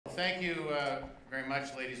Thank you very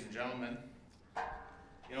much, ladies and gentlemen.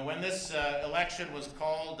 You know, when this election was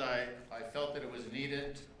called, I felt that it was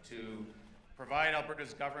needed to provide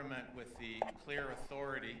Alberta's government with the clear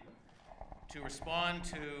authority to respond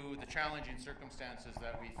to the challenging circumstances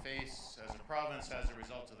that we face as a province as a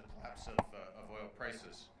result of the collapse of oil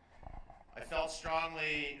prices. I felt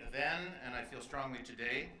strongly then, and I feel strongly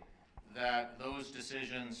today, that those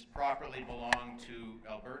decisions properly belong to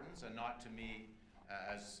Albertans and not to me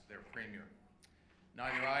as their premier.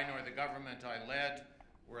 Neither I nor the government I led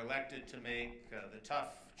were elected to make the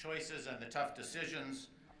tough choices and the tough decisions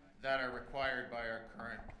that are required by our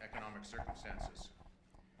current economic circumstances.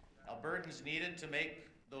 Albertans needed to make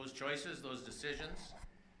those choices, those decisions,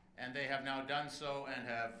 and they have now done so and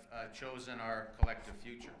have chosen our collective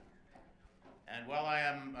future. And while I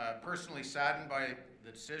am personally saddened by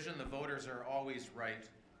the decision, the voters are always right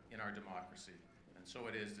in our democracy, and so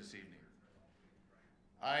it is this evening.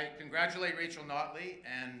 I congratulate Rachel Notley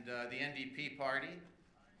and the NDP party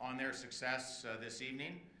on their success this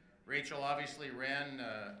evening. Rachel obviously ran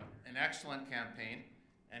an excellent campaign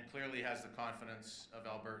and clearly has the confidence of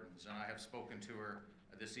Albertans, and I have spoken to her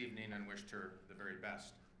this evening and wished her the very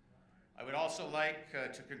best. I would also like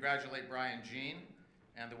to congratulate Brian Jean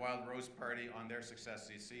and the Wild Rose Party on their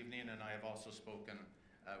success this evening, and I have also spoken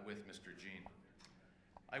with Mr. Jean.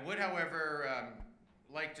 I would, however,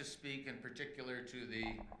 like to speak in particular to the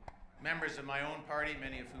members of my own party,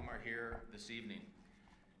 many of whom are here this evening.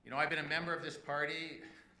 You know, I've been a member of this party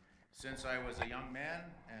since I was a young man,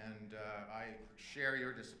 and I share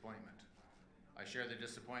your disappointment. I share the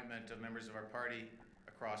disappointment of members of our party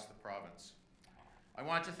across the province. I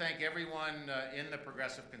want to thank everyone in the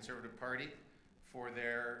Progressive Conservative Party for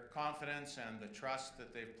their confidence and the trust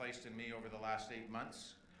that they've placed in me over the last 8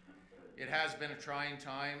 months. It has been a trying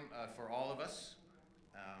time for all of us.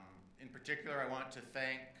 In particular, I want to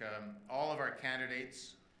thank all of our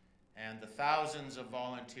candidates and the thousands of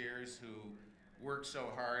volunteers who worked so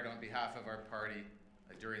hard on behalf of our party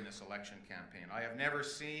during this election campaign. I have never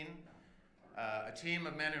seen a team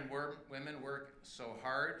of men and women work so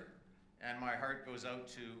hard, and my heart goes out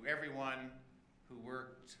to everyone who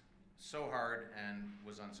worked so hard and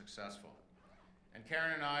was unsuccessful. And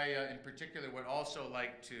Karen and I, in particular, would also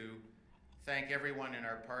like to thank everyone in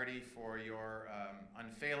our party for your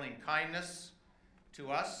unfailing kindness to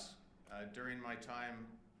us during my time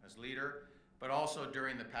as leader, but also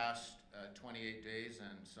during the past 28 days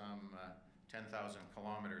and some 10,000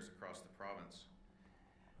 kilometers across the province.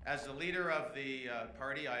 As the leader of the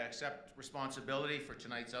party, I accept responsibility for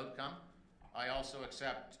tonight's outcome. I also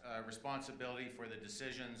accept responsibility for the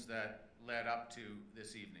decisions that led up to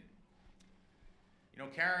this evening. You know,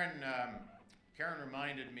 Karen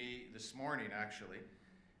reminded me this morning, actually,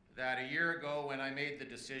 that a year ago when I made the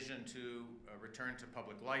decision to return to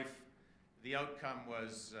public life, the outcome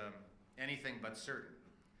was anything but certain.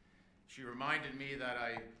 She reminded me that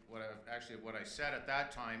what I said at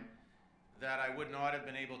that time, that I would not have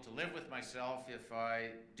been able to live with myself if I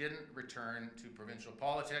didn't return to provincial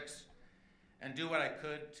politics and do what I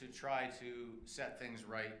could to try to set things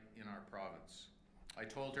right in our province. I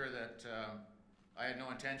told her that I had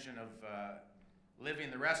no intention of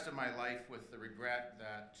living the rest of my life with the regret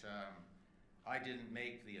that I didn't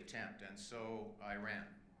make the attempt, and so I ran.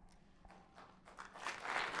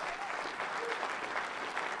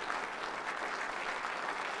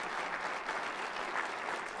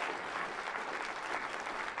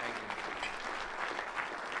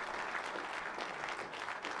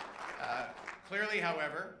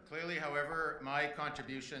 Clearly, however, my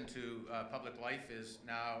contribution to public life is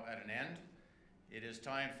now at an end. It is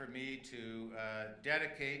time for me to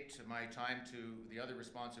dedicate my time to the other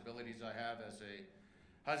responsibilities I have as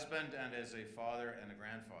a husband and as a father and a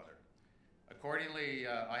grandfather. Accordingly,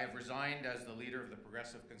 I have resigned as the leader of the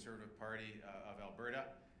Progressive Conservative Party of Alberta,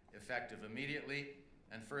 effective immediately,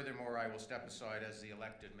 and furthermore, I will step aside as the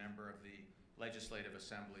elected member of the Legislative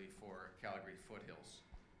Assembly for Calgary Foothills.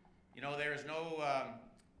 You know, there's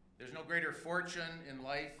no greater fortune in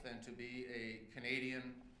life than to be a Canadian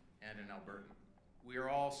and an Albertan. We are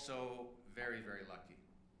all so very, very lucky.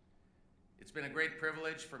 It's been a great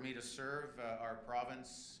privilege for me to serve our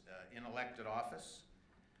province in elected office,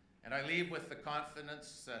 and I leave with the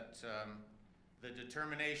confidence that the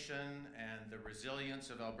determination and the resilience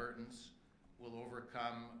of Albertans will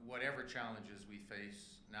overcome whatever challenges we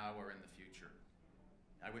face now or in the future.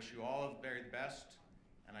 I wish you all the very best,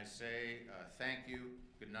 and I say thank you,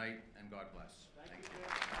 good night, and God bless. Thank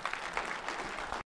you.